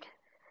feel like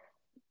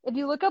if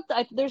you look up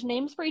there's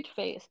names for each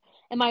phase,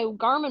 and my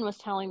Garmin was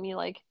telling me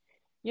like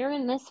you're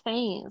in this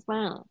phase.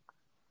 Wow.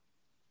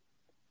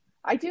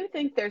 I do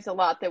think there's a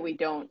lot that we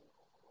don't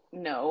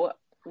know.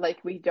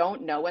 Like, we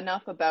don't know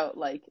enough about,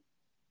 like,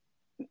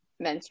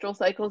 menstrual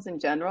cycles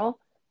in general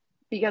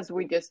because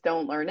we just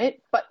don't learn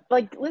it. But,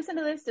 like, listen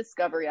to this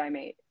discovery I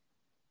made.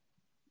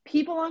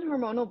 People on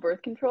hormonal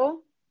birth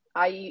control,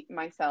 i.e.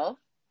 myself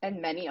and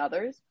many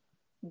others,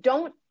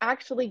 don't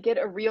actually get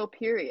a real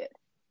period.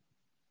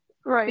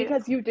 Right.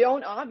 Because you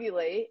don't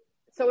ovulate,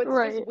 So it's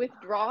Right. just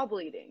withdrawal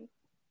bleeding.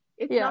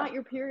 It's Yeah. not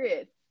your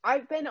period.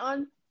 I've been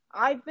on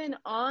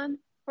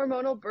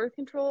hormonal birth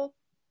control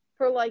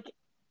for like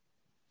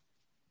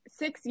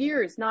 6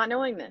 years not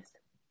knowing this.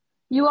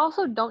 You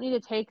also don't need to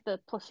take the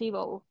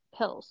placebo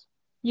pills.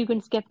 You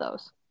can skip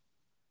those.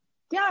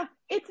 Yeah,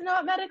 it's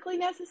not medically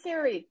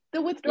necessary.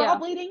 The withdrawal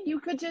bleeding, you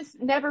could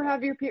just never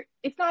have your period.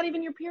 It's not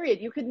even your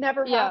period. You could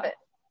never have it.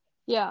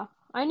 Yeah,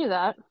 I knew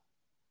that.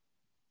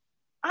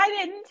 I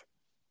didn't.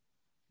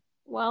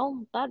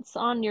 Well, that's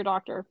on your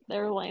doctor.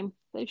 They're lame.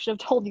 They should have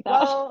told you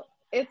that. Well,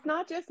 it's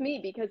not just me,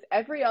 because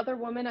every other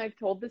woman I've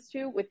told this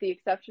to, with the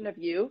exception of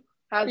you,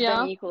 has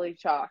been equally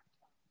shocked.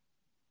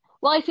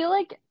 Well, I feel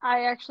like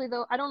I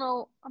don't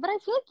know, but I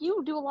feel like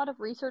you do a lot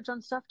of research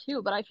on stuff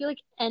too. But I feel like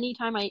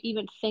anytime I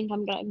even think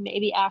I'm going to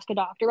maybe ask a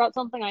doctor about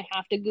something, I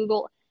have to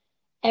Google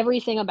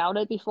everything about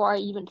it before I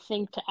even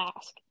think to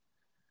ask.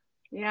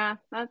 Yeah,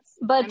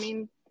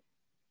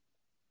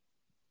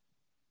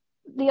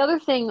 the other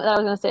thing that I was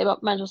going to say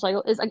about menstrual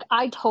cycle is like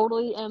I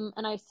totally am,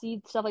 and I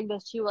see stuff like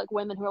this too, like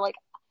women who are like,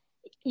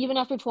 even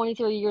after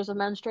 23 years of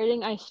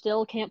menstruating, I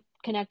still can't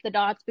connect the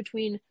dots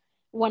between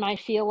when I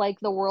feel like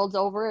the world's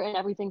over and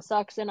everything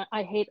sucks and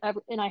I hate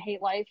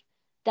life,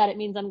 that it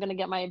means I'm going to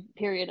get my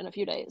period in a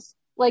few days.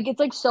 Like, it's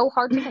like so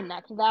hard to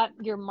connect that.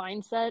 Your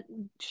mindset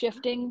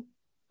shifting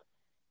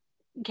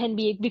can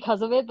be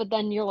because of it, but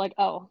then you're like,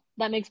 oh,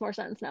 that makes more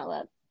sense now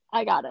that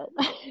I got it.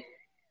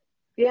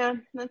 Yeah,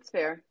 that's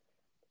fair.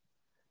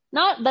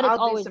 Not that it's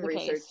always the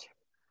case,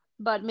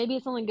 but maybe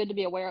it's something good to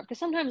be aware of, because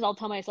sometimes I'll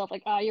tell myself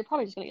like, you're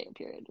probably just going to get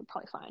your period. You're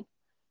probably fine.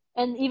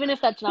 And even if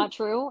that's not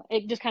true,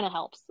 it just kind of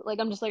helps. Like,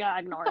 I'm just like,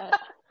 ignore it.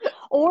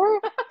 Or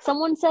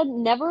someone said,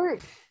 never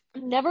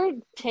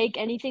take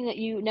anything that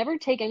you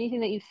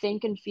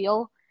think and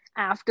feel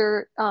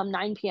after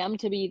 9 p.m.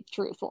 to be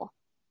truthful.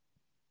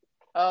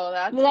 Oh,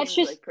 that's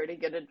just like pretty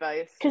good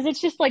advice. Because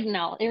it's just like,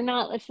 no, you're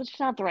not. It's just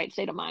not the right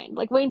state of mind.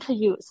 Like, wait until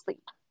you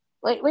sleep.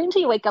 Like, wait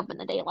until you wake up in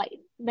the daylight.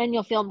 Then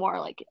you'll feel more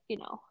like,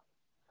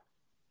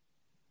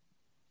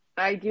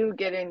 I do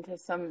get into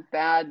some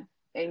bad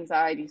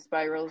anxiety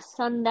spirals.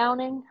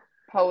 Sundowning.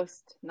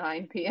 Post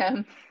 9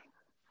 p.m.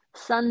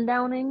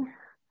 Sundowning,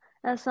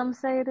 as some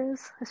say it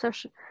is.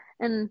 Especially,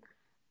 and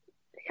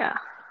yeah.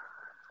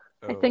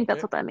 I think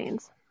that's what that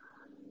means.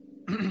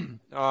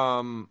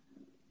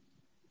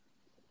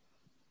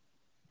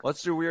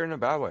 Let's do weird in a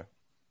bad way.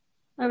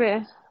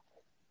 Okay.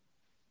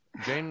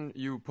 Jane,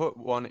 you put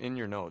one in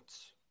your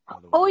notes.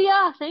 Oh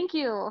yeah, thank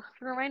you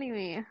for reminding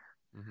me.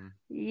 Mm-hmm.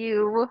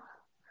 You.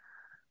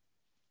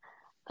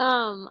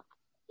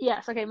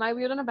 Yes, okay, my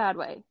weird in a bad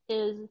way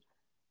is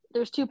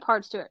there's two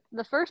parts to it.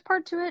 The first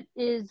part to it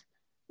is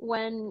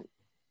when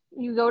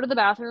you go to the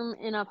bathroom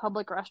in a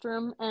public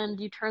restroom and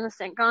you turn the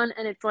sink on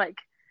and it's like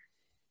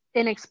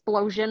an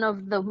explosion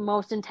of the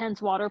most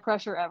intense water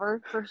pressure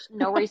ever for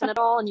no reason at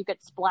all, and you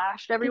get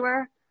splashed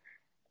everywhere.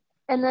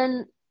 And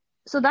then,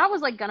 so that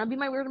was like gonna be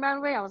my weird and bad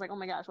way. I was like, oh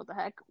my gosh, what the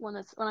heck, when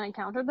I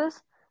encountered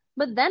this.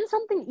 But then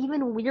something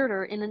even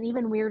weirder in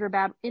even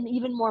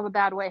more of a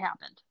bad way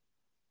happened.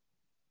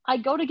 I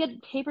go to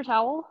get paper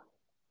towel,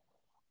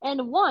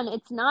 and one,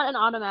 it's not an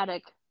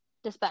automatic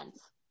dispense,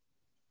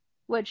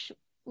 which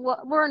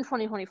we're in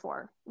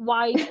 2024.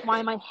 Why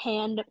am I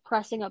hand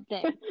pressing a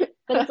thing?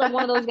 But it's like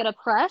one of those gotta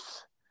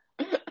press.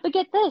 But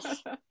get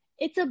this,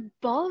 it's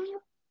above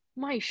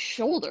my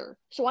shoulder,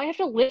 so I have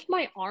to lift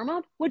my arm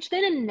up, which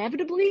then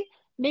inevitably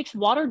makes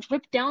water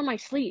drip down my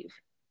sleeve.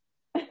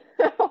 And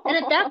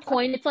at that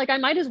point, it's like I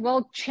might as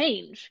well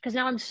change, because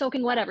now I'm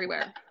soaking wet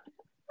everywhere.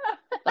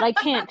 But I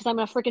can't, because I'm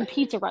in a freaking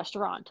pizza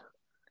restaurant.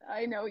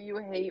 I know you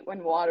hate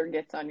when water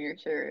gets on your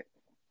shirt.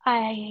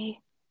 I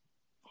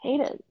hate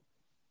it.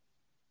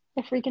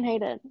 I freaking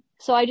hate it.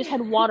 So I just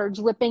had water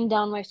dripping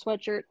down my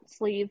sweatshirt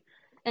sleeve.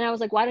 And I was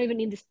like, why do I even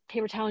need this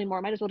paper towel anymore?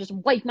 I might as well just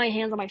wipe my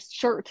hands on my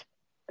shirt.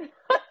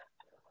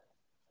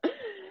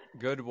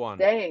 Good one.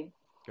 Dang.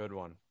 Good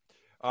one.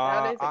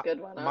 That is a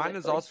good one. Mine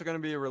is also going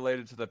to be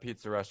related to the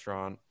pizza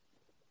restaurant.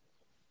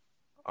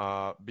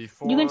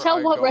 Before you can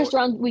tell what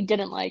restaurant we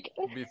didn't like.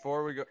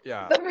 Before we go,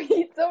 yeah, the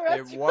pizza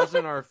restaurant. It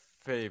wasn't our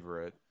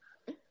favorite.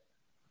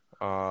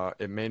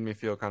 It made me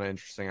feel kind of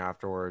interesting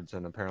afterwards,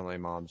 and apparently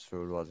Mom's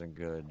food wasn't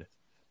good.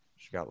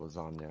 She got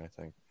lasagna, I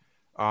think.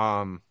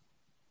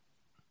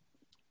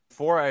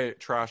 Before I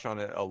trash on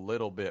it a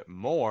little bit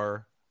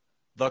more,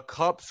 the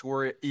cups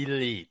were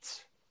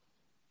elite.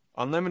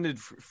 Unlimited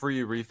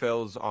free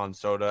refills on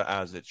soda,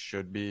 as it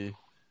should be.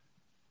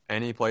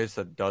 Any place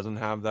that doesn't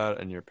have that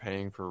and you're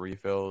paying for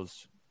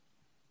refills,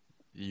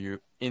 you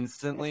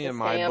instantly in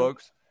my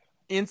books,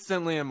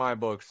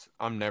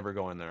 I'm never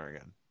going there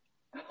again.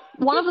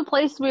 One of the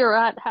places we were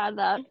at had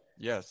that.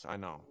 Yes, I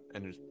know.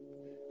 And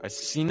I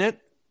seen it,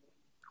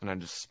 and I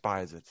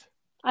despise it.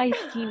 I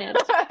seen it.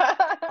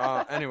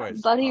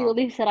 Anyways. Buddy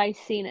really said I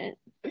seen it.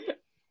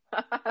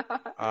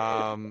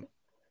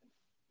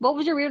 What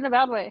was your weird in a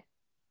bad way?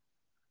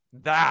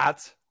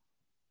 That.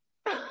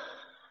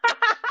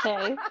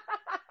 Okay.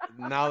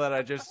 Now that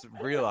I just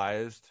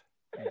realized,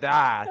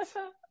 that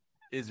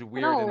is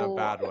weird in a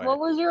bad way. What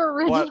was your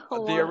original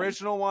one? The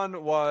original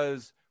one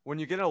was when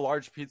you get a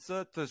large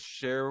pizza to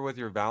share with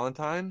your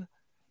Valentine,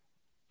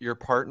 your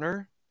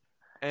partner,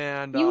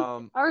 and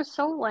you are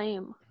so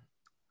lame.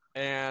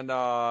 And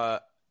no,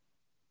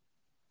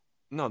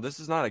 this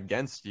is not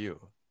against you.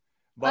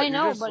 But I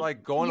know, you're just but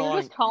like going you're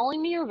along. just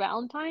calling me your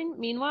Valentine.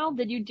 Meanwhile,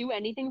 did you do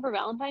anything for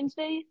Valentine's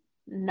Day?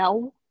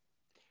 No.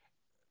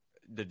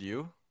 Did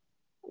you?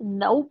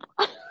 Nope.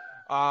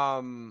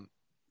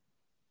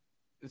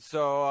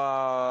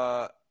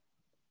 So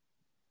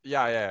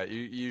yeah,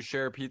 you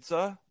share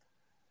pizza,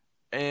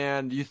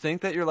 and you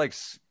think that you're like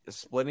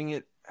splitting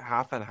it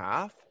half and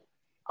half.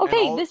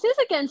 Okay, this is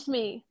against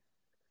me.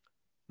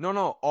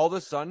 No. All of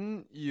a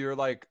sudden, you're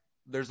like,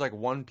 there's like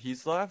one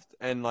piece left,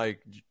 and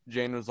like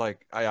Jane was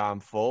like, "Yeah, I'm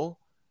full,"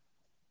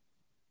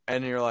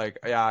 and you're like,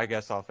 "Yeah, I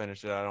guess I'll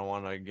finish it. I don't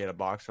want to get a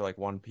box for like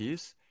one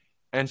piece,"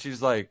 and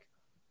she's like,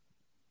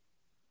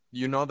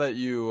 "You know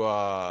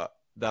that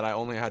that I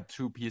only had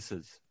 2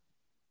 pieces."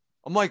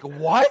 I'm like,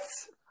 "What?"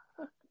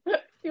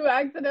 You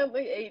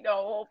accidentally ate a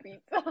whole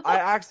pizza. I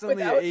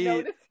accidentally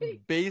ate noticing.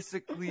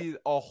 basically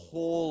a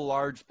whole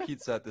large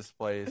pizza at this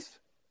place.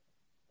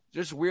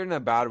 Just weird in a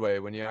bad way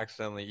when you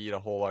accidentally eat a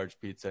whole large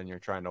pizza and you're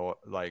trying to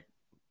like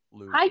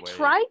lose weight.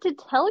 Tried to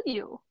tell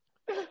you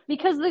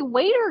because you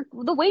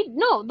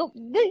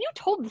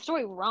told the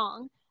story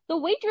wrong. The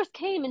waitress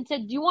came and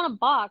said, "Do you want a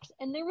box?"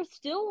 And there was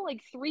still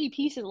like 3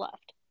 pieces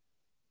left.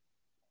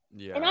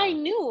 Yeah. And I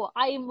knew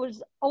I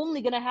was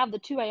only going to have the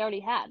 2 I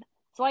already had.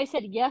 So I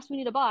said, "Yes, we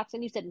need a box."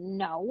 And you said,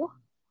 "No,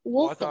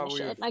 we'll finish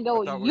it." And I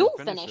go, "You'll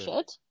finish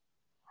it."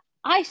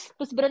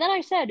 But then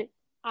I said,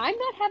 "I'm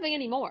not having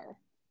any more."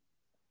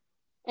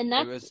 And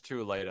it was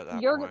too late at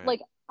that point.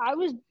 Like, I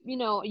was,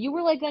 you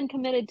were like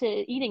uncommitted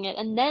to eating it.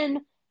 And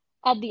then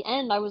at the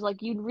end, I was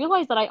like, "You'd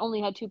realize that I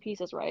only had 2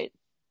 pieces, right?"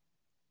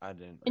 I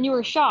didn't. And you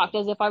were shocked,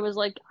 as if I was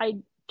like,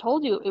 "I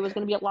told you it was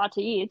going to be a lot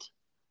to eat."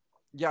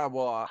 Yeah,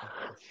 well,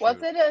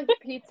 was it a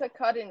pizza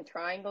cut in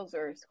triangles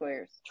or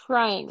squares?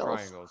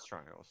 Triangles.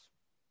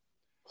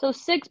 So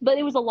 6, but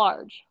it was a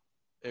large.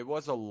 It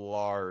was a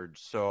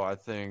large, so I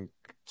think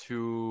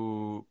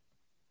 2.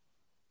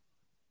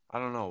 I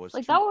don't know.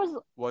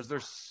 Was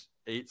there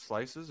 8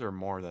 slices or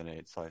more than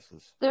 8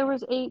 slices? There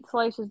was 8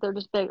 slices. They're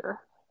just bigger.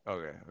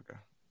 Okay.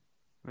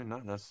 I mean,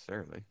 not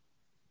necessarily.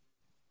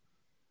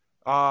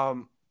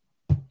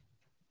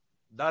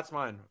 That's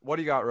mine. What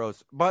do you got,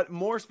 Rose? But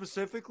more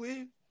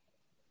specifically,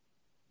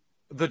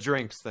 the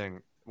drinks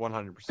thing,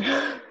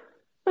 100%.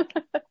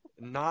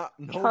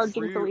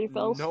 Charging for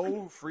refills.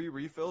 No free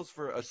refills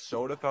for a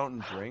soda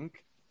fountain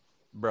drink,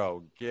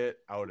 bro. Get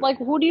out of here. Like,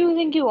 who do you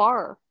think you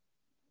are?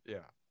 Yeah.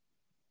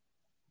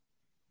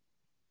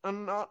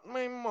 I'm not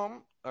my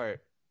mom. All right,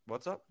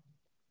 what's up?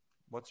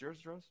 What's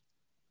yours, Rose?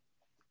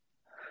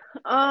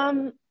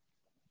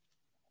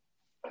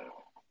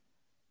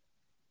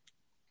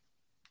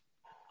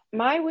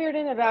 My weird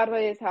in a bad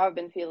way is how I've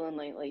been feeling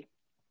lately.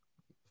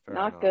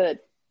 Not good.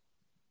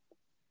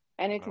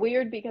 And it's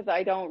weird because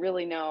I don't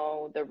really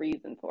know the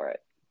reason for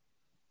it.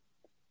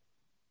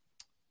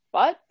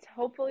 But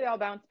hopefully I'll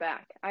bounce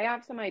back. I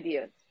have some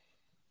ideas.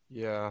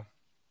 Yeah.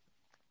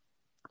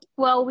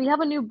 Well, we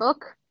have a new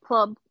book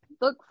for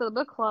the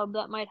book club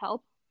that might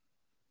help.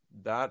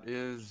 That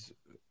is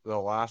the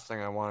last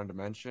thing I wanted to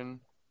mention.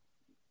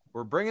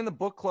 We're bringing the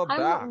book club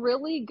back. I'm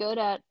really good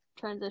at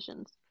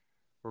transitions.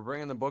 We're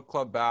bringing the book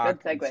club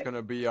back. It's going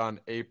to be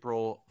on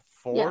April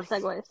 4th. Yeah,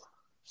 segues.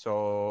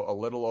 So a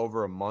little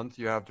over a month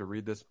you have to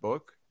read this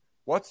book.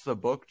 What's the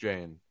book,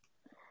 Jane?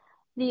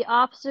 The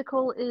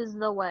Obstacle is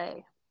the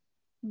Way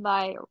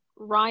by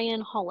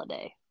Ryan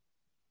Holiday.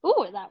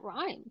 Ooh, that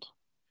rhymed.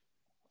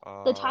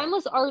 The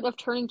Timeless Art of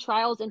Turning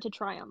Trials into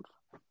Triumph.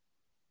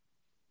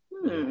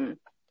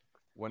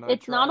 When I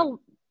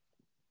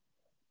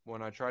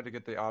tried to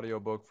get the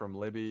audiobook from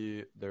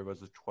Libby, there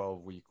was a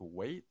 12-week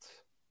wait.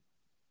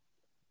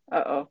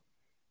 Uh-oh.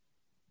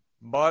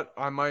 But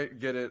I might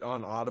get it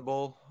on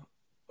Audible.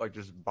 Like,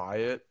 just buy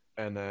it,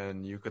 and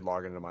then you could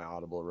log into my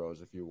Audible,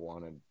 Rose, if you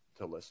wanted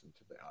to listen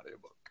to the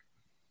audiobook.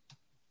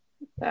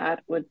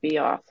 That would be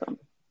awesome.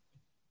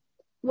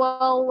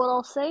 Well, what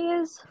I'll say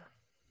is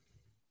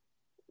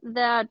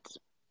that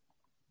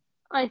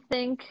I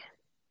think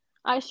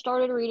I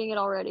started reading it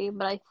already,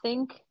 but I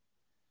think,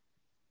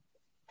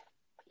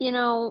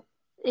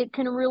 it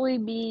can really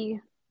be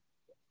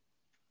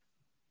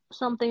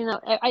something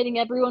that I think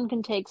everyone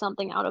can take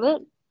something out of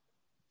it.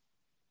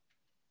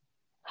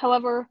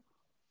 However,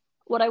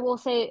 what I will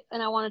say,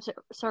 and I wanted to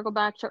circle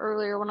back to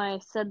earlier when I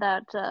said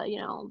that,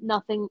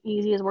 nothing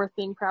easy is worth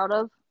being proud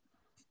of,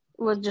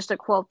 was just a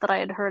quote that I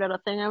had heard at a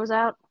thing I was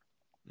at.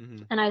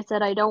 Mm-hmm. And I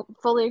said I don't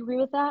fully agree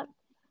with that,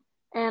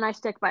 and I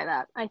stick by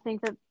that. I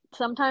think that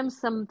sometimes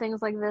some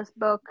things like this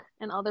book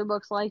and other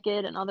books like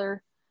it and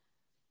other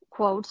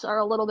quotes are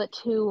a little bit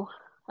too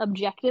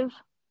objective,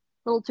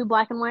 a little too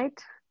black and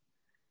white.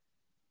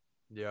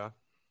 Yeah.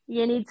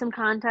 You need some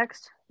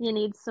context. You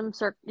need some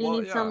some,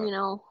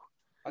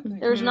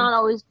 there's mm-hmm. not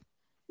always,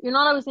 you're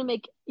not always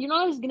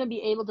going to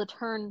be able to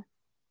turn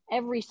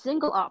every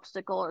single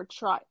obstacle or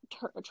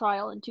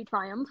trial into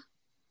triumph.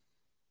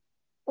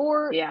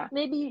 Or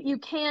maybe you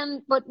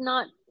can, but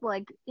not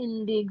like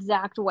in the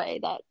exact way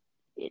that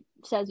it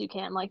says you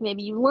can. Like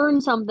maybe you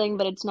learn something,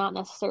 but it's not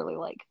necessarily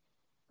like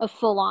a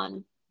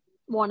full-on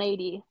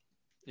 180.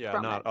 Yeah,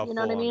 not a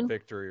full-on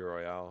victory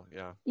royale.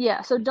 Yeah.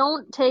 Yeah, so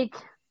don't take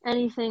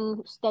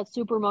anything that's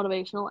super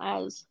motivational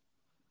as,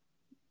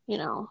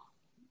 100%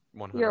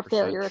 you're a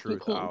failure if you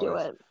truth can't do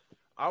always. it.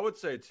 I would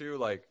say too,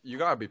 like you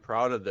gotta be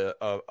proud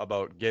of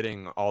about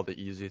getting all the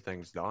easy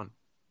things done.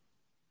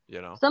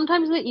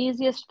 Sometimes the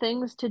easiest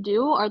things to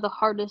do are the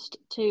hardest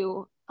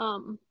to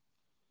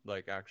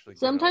like actually.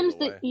 Sometimes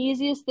the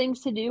easiest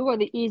things to do are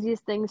the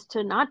easiest things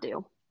to not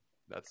do.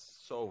 That's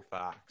so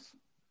facts.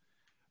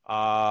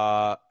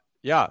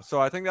 Yeah.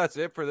 So I think that's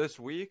it for this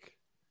week.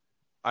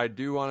 I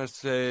do want to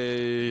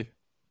say,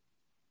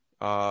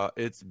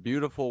 it's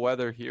beautiful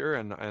weather here,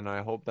 and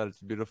I hope that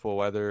it's beautiful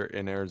weather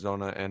in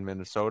Arizona and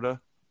Minnesota.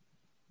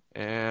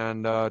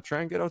 And try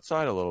and get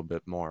outside a little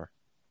bit more.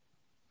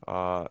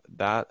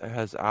 That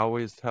has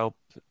always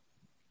helped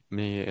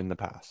me in the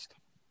past.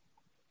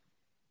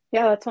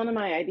 Yeah, that's one of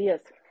my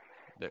ideas.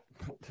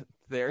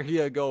 There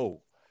you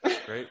go.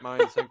 Great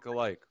minds think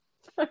alike.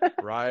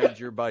 Ride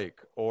your bike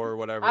or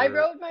whatever. I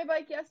rode my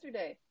bike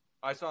yesterday.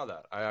 I saw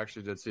that. I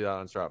actually did see that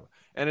on Strava.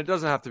 And it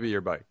doesn't have to be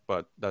your bike,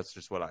 but that's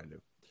just what I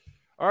do.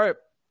 All right.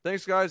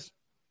 Thanks, guys.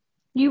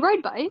 You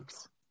ride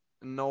bikes?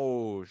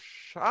 No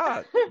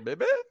shot,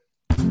 baby.